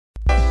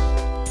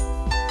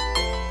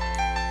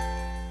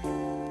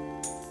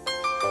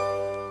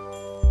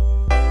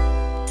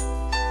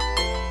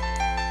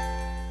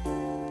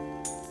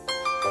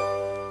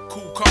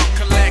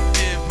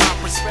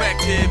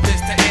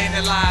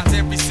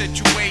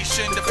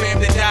situation. The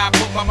family died,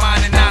 put my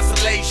mind in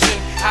isolation.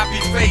 I be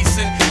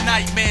facing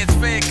nightmares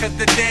fair, cause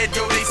the dead,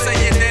 yo, they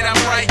saying that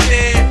I'm right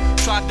there.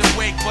 Tried to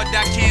wake, but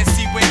I can't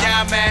see where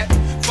I'm at.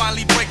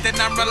 Finally break, then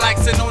I'm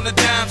relaxing on the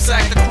dime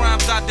sack. The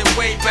crimes I did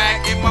way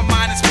back, in my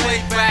mind is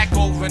played back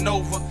over and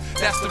over.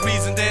 That's the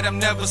reason that I'm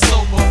never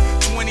sober.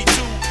 22,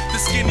 the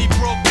skinny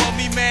broke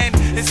bummy man.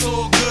 It's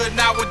all good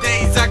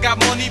nowadays, I got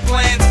money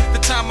plans. The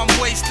time I'm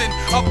wasting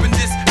up in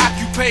this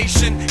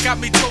occupation got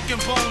me choking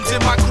bones in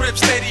my crib,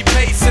 steady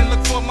pacing.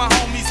 Look for my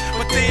homies,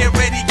 but they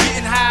already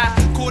getting high.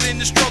 Caught in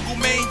the struggle,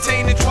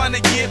 maintaining, trying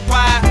to get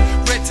by.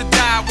 Ready to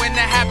die when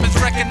that happens,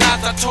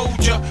 recognize I told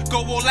ya.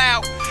 Go all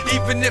out,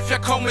 even if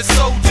you're coming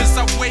soldiers.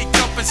 I wake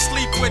up and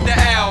sleep with the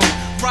L.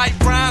 Write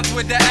rhymes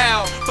with the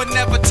L, but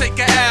never take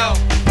a L.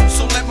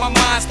 So let my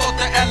mind start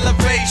the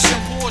elevation.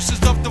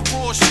 Portions of the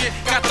raw shit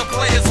got the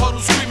players huddle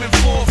screaming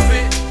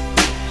forfeit.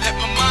 Let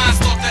my mind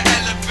start to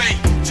elevate.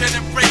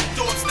 Generate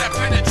thoughts that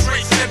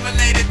penetrate,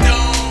 stimulated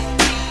dome.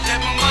 Let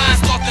my mind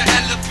start to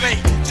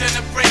elevate.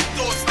 Generate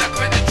thoughts that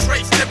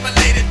penetrate,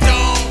 stimulated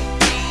dome.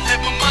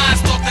 Let my mind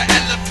start to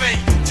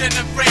elevate.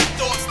 Generate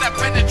thoughts that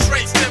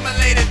penetrate,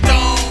 stimulated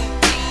dome.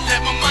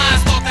 Let my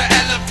mind start to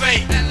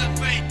elevate.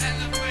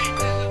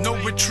 No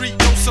retreat,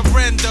 no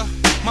surrender.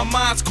 My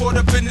mind's caught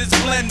up in this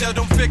blender.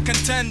 Don't fit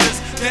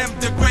contenders, them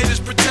the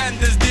greatest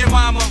pretenders. Dear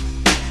mama,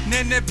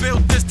 then they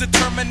built this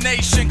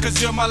determination. Cause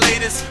you're my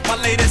latest, my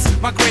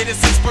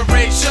greatest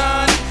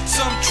inspiration.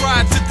 Some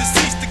tried to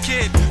decease the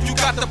kid. You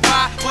got the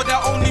pie, but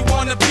I only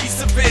want a piece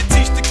of it.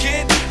 Teach the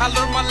kid, I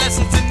learned my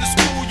lessons in the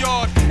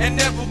schoolyard. And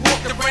never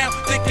walked around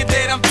thinking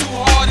that I'm too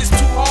hard. It's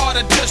too hard,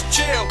 I just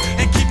chill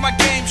and keep my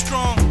game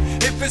strong.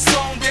 If it's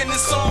on, then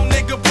it's on,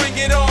 nigga, bring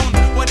it on.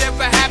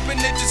 Whatever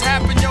happened, it just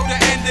happened, yo, the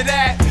end of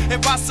that.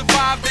 If I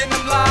survive, then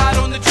I'm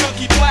lied on the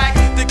junkie black.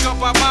 Think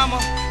about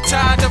mama,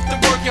 tired of the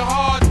working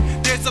hard.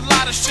 There's a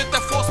lot of shit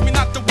that forced me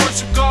not to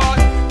worship God.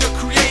 The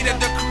creator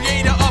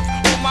of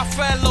all my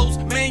fellows.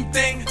 Main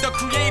thing, the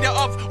creator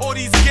of all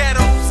these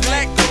ghettos.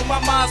 Let go, my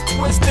mind's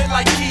twisted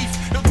like Keith.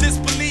 No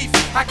disbelief,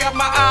 I got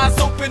my eyes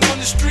open on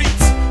the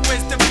streets.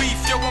 Where's the beef?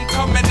 Yo, I'm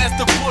coming as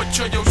the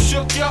butcher. Yo,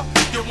 shook ya?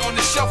 Yo, on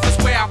the shelf is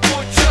where I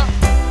put ya.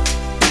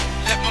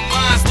 Let my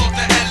mind start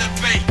to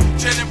elevate.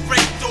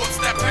 Generate thoughts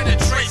that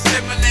penetrate,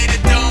 stimulated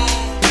dome.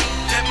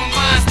 Let my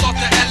mind start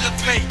to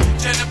elevate.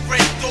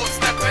 Generate thoughts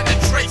that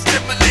penetrate,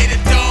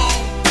 stimulated dome.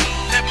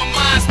 Let my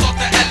mind start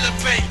to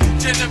elevate.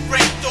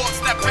 Generate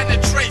thoughts that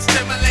penetrate,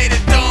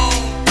 stimulated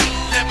dome.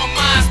 Let my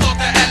mind start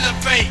to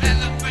elevate. Let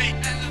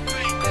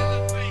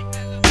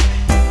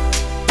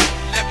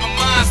my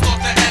mind start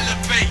to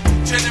elevate.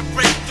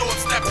 Generate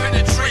thoughts that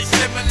penetrate,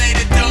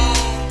 stimulated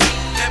dome.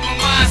 Let my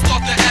mind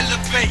start to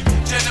elevate.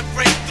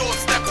 Generate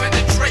thoughts that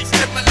penetrate,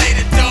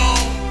 stimulated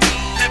dome.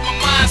 Let my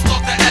mind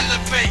start to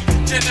elevate.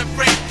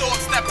 Generate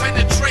thoughts that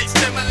penetrate,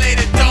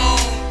 stimulated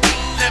dome.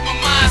 Let my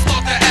mind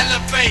start to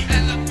elevate.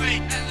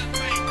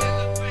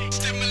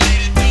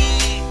 Stimulated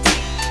dome.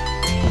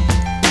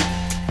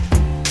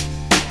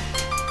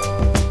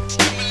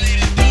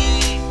 Stimulated dome. Stimulated dome. Let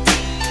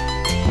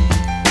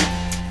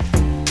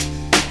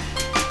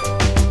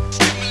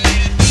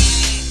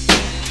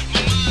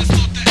my mind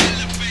start to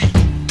elevate.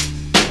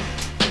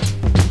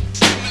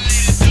 Stimulated dome.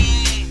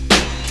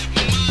 Let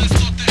my mind start to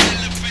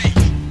elevate.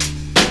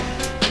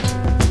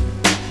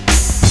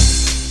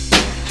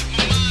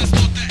 Let my mind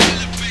start to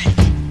elevate.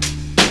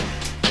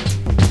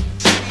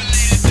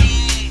 Stimulated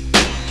dome.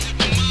 Let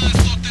my mind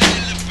start to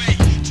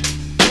elevate.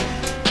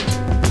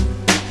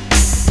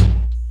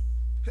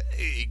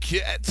 Hey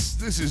cats,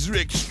 this is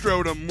Rick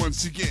Strodum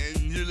once again.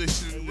 You're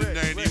listening to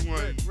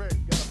 91. Rick, you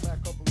gotta back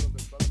up a little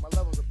bit, brother. My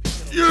levels are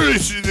peaking up. You're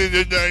listening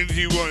to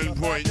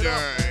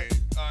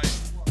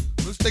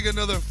 91.9. Let's take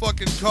another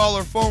fucking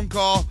caller phone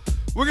call.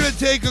 We're gonna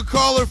take a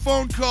caller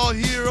phone call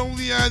here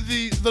only on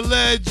the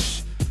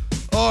ledge.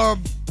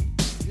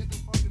 Hit the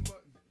fucking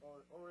button.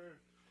 Over here.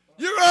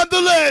 You're on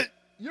the ledge.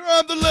 You're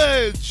on the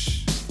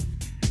ledge.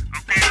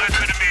 Okay,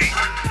 listen to me.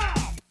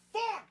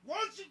 Fuck! Why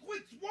don't you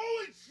quit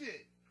throwing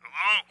shit?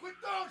 Hello? Quit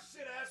throwing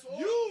shit, asshole!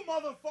 You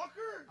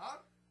motherfucker! Huh?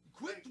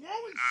 Quit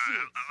throwing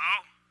shit!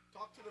 Hello?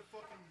 Talk to the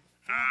fucking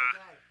phone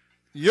guy.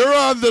 You're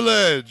on the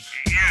ledge.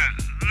 Yeah,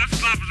 this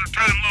is Officer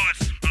Tom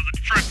Lewis of the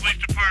Detroit Police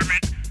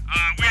Department.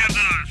 We have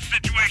the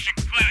situation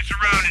completely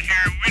surrounded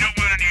here. We don't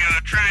want any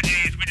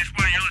tragedies. We just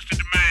want your listed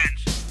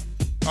demands.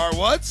 Our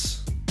what?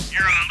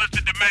 Your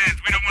listed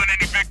demands. We don't want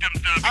any victims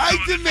to be I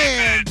going to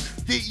demand bad.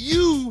 that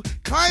you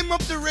climb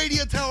up the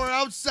radio tower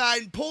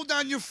outside and pull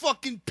down your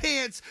fucking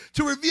pants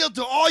to reveal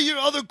to all your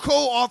other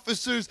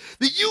co-officers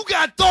that you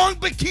got thong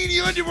bikini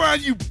underwear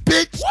on, you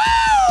bitch.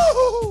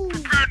 Woo!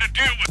 Prepared to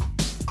deal with.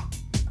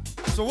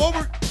 So what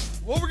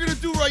we're gonna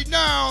do right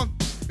now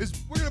is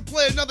we're gonna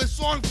play another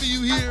song for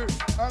you here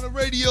on the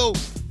radio.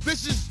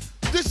 This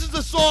is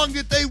the song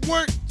that they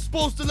weren't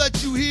supposed to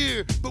let you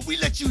hear, but we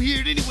let you hear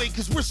it anyway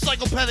because we're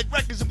Psychopathic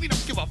Records and we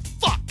don't give a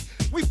fuck.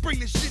 We bring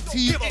this shit to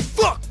you. Give a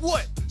fuck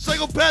what?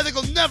 Psychopathic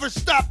will never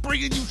stop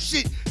bringing you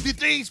shit that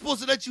they ain't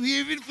supposed to let you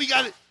hear, even if we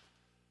got it.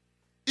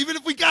 Even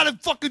if we gotta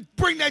fucking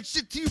bring that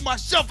shit to you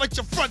myself at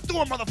your front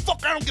door,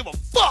 motherfucker, I don't give a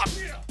fuck.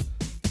 Yeah.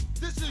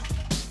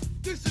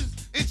 This is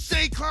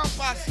Insane Clown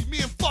Posse, me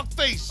and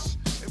Fuckface.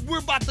 And we're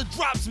about to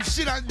drop some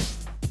shit on you.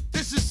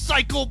 This is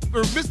Psycho,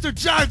 or Mr.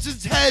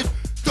 Johnson's Head,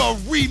 the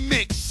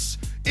remix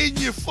in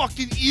your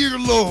fucking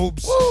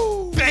earlobes.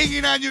 Woo!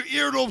 Banging on your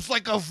earlobes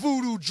like a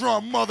voodoo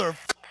drum, mother.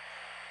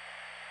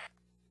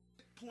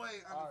 Play.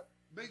 Right.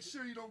 Make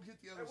sure you don't get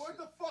the other Hey, where'd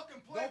shit. the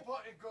fucking play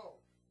button go?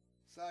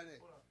 Side A.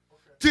 Hold on.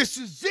 Okay. This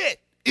is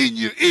it in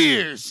your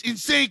ears.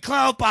 Insane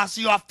Clown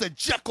Posse off the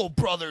Jekyll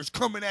Brothers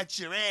coming at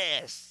your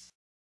ass.